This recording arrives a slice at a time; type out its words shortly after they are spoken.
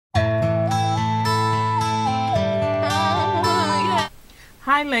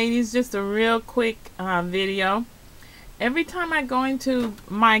Hi ladies, just a real quick video. Every time I go into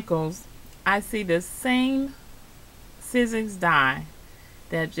Michael's, I see the same scissors die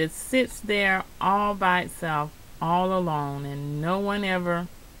that just sits there all by itself, all alone, and no one ever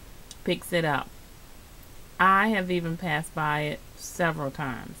picks it up. I have even passed by it several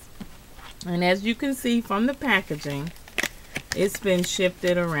times. And as you can see from the packaging, it's been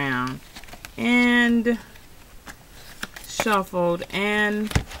shifted around and shuffled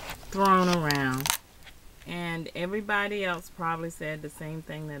and thrown around, and everybody else probably said the same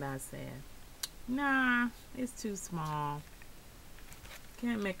thing that I said. Nah, it's too small,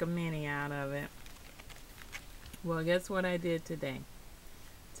 can't make a mini out of it. Well, guess what I did today?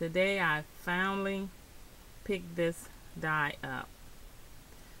 Today I finally picked this die up.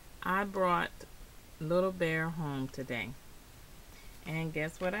 I brought Little Bear home today, and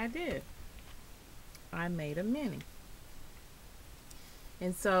guess what I did? I made a mini.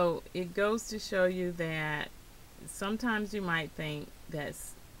 And so it goes to show you that sometimes you might think that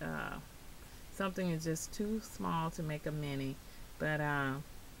something is just too small to make a mini, but I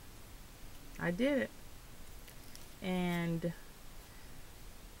did it. And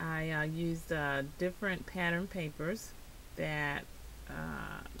I used different pattern papers that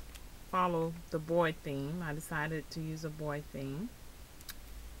follow the boy theme. I decided to use a boy theme,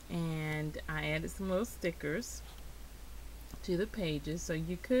 and I added some little stickers to the pages, so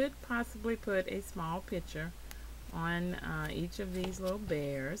you could possibly put a small picture on each of these little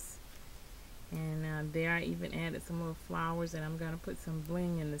bears. And there I even added some little flowers, and I'm going to put some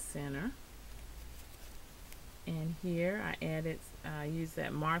bling in the center. And here I used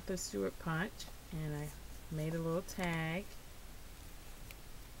that Martha Stewart punch, and I made a little tag.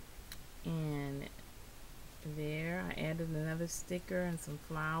 And there I added another sticker and some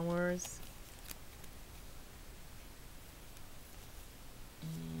flowers.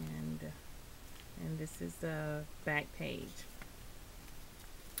 And this is the back page,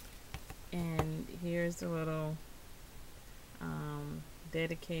 and here's a little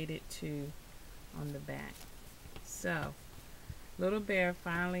dedicated to on the back. So Little Bear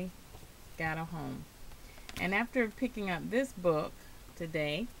finally got a home, and after picking up this book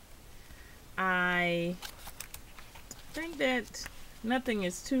today, I think that nothing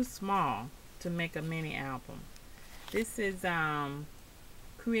is too small to make a mini album. This is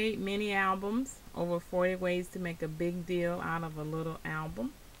Create Mini Albums, over 40 ways to make a big deal out of a little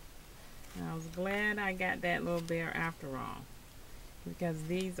album. And I was glad I got that Little Bear after all, because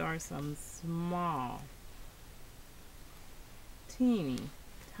these are some small, teeny,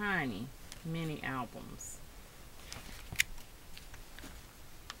 tiny mini albums.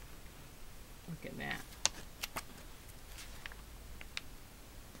 Look at that.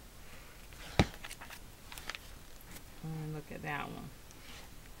 And look at that one.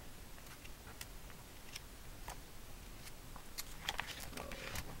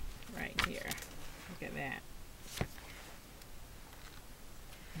 Right here. Look at that.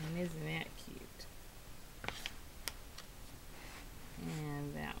 And isn't that cute?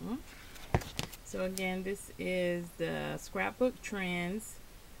 And that one. So again, this is the Scrapbook Trends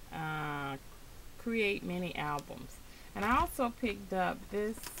Create Mini Albums. And I also picked up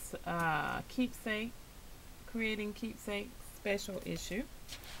this Keepsake, Creating Keepsake special issue.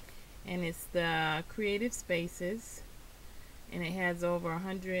 And it's the Creative Spaces. And it has over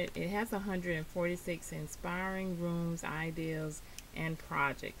 146 inspiring rooms, ideas, and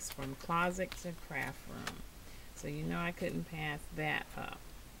projects from closet to craft room. So you know I couldn't pass that up.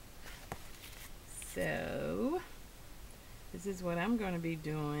 So this is what I'm going to be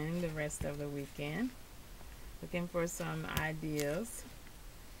doing the rest of the weekend. Looking for some ideas.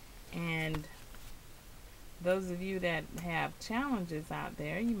 And those of you that have challenges out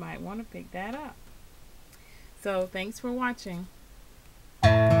there, you might want to pick that up. So thanks for watching.